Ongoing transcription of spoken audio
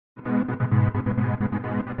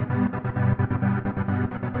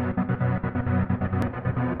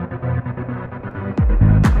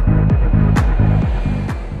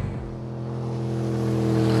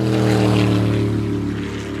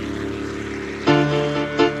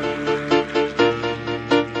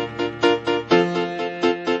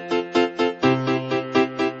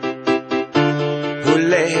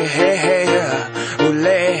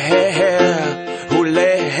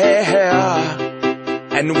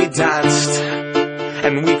we danced,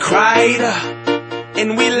 and we cried,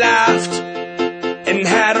 and we laughed, and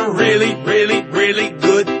had a really, really, really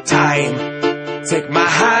good time. Take my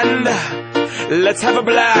hand, let's have a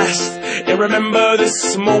blast, and remember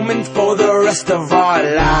this moment for the rest of our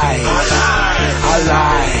lives. Our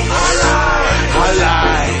lives. Our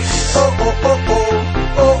lives. Oh, oh, oh, oh,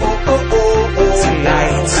 oh, oh, oh, oh, oh.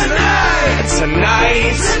 Tonight.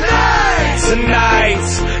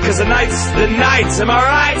 Cause tonight's the night, am I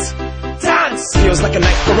right? Dance! Feels like a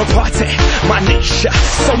night for a party. My nature,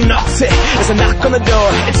 so naughty. There's a knock on the door,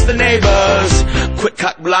 it's the neighbors. Quick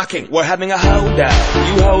cock blocking, we're having a hold out.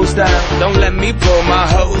 You hose down, don't let me pull my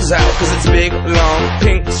hose out. Cause it's big, long,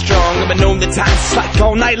 pink, strong. I've been known to dance like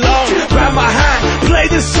all night long. Grab my hand, play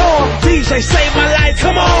this song. DJ, save my life,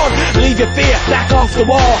 come on. Leave your fear, back off the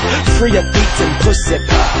wall. Free your feet and pussy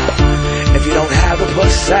pop. If you don't have a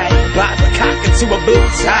pussy, pop a cock into a bow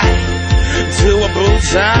tie. To a bow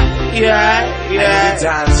tie, yeah, yeah. And we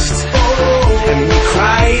danced, and we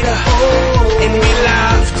cried, and we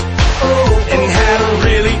laughed, and had a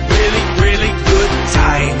really, really, really good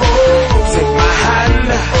time. Take my hand,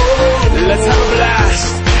 let's have a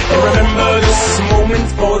blast, and remember this moment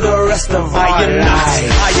for the rest of our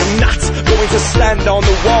lives. I am not going to stand on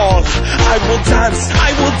the wall. I will dance,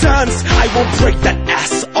 I will break that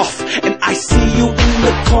ass off. And I see you in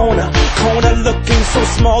the corner looking so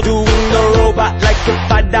small, doing the robot like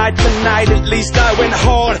if I died tonight, at least I went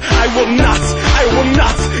hard. I will not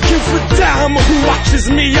give a damn who watches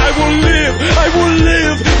me. I will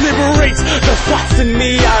live, liberate the thoughts in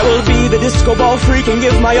me. I will be the disco ball freak and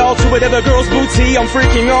give my all to whatever girl's booty I'm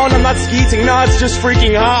freaking on. I'm not skeeting, no, it's just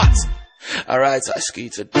freaking hot. Alright, I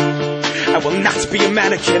skeeted. I will not be a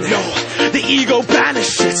mannequin, no, the ego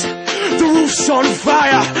banish it. The roof's on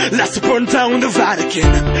fire, let's burn down the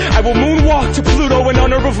Vatican. I will moonwalk to Pluto in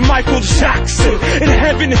honor of Michael Jackson. In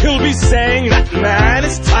heaven he'll be saying, that man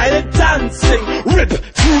is tired of dancing. Rip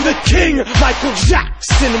to the king, Michael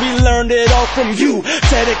Jackson. We learned it all from you.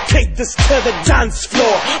 Dedicate this to the dance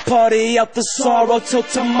floor. Party out the sorrow till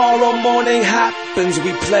tomorrow morning happens.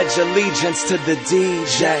 We pledge allegiance to the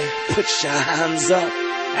DJ. Put your hands up.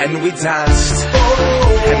 And we danced,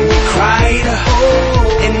 and we cried,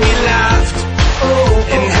 and we laughed,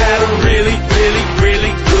 and had a really, really,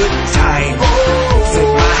 really good time.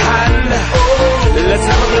 Take my hand, let's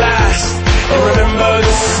have a blast, and remember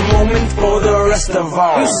this moment for the rest of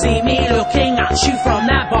our lives. You see me looking at you from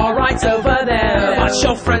that bar right over there, but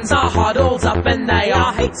your friends are huddled up and they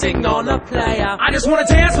are hating on a player. I just wanna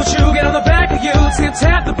dance with you, get on the back of you, tip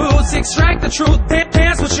tap the boots, extract the truth.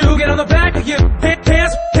 Dance with you, get on the back of you,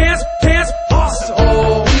 dance, awesome.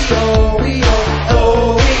 Oh, we oh, we oh.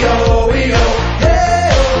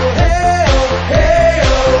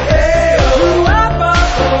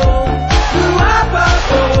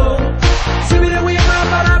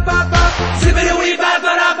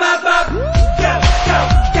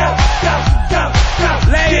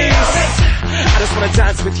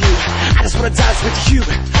 Dance with you, I just wanna dance with you.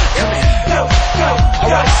 Come here,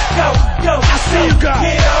 alright, I see you, girl. I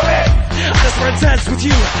just wanna dance with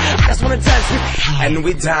you, I just wanna dance with you. And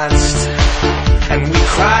we danced, and we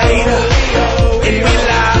cried, and we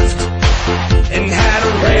laughed, and had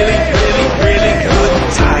a really, really, really good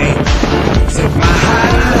time. Take my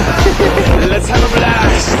hand, let's have a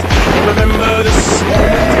blast, and remember this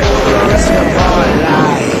moment for the rest of our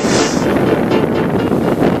lives.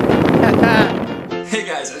 Hey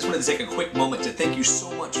guys, I just wanted to take a quick moment to thank you so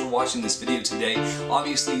much for watching this video today.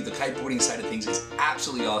 Obviously, the kiteboarding side of things is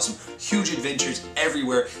absolutely awesome. Huge adventures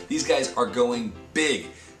everywhere. These guys are going big.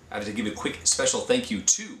 I have to give a quick special thank you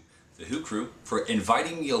to the Who Crew for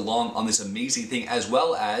inviting me along on this amazing thing, as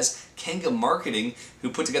well as Kanga Marketing, who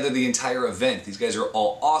put together the entire event. These guys are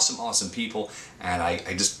all awesome people, and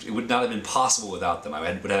it would not have been possible without them. I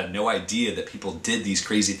would have had no idea that people did these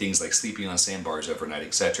crazy things like sleeping on sandbars overnight,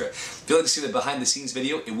 etc. If you'd like to see the behind the scenes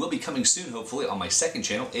video, it will be coming soon, hopefully, on my second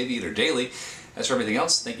channel, Aviator Daily. As for everything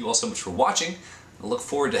else, thank you all so much for watching. I look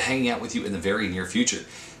forward to hanging out with you in the very near future.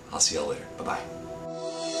 I'll see you all later. Bye-bye.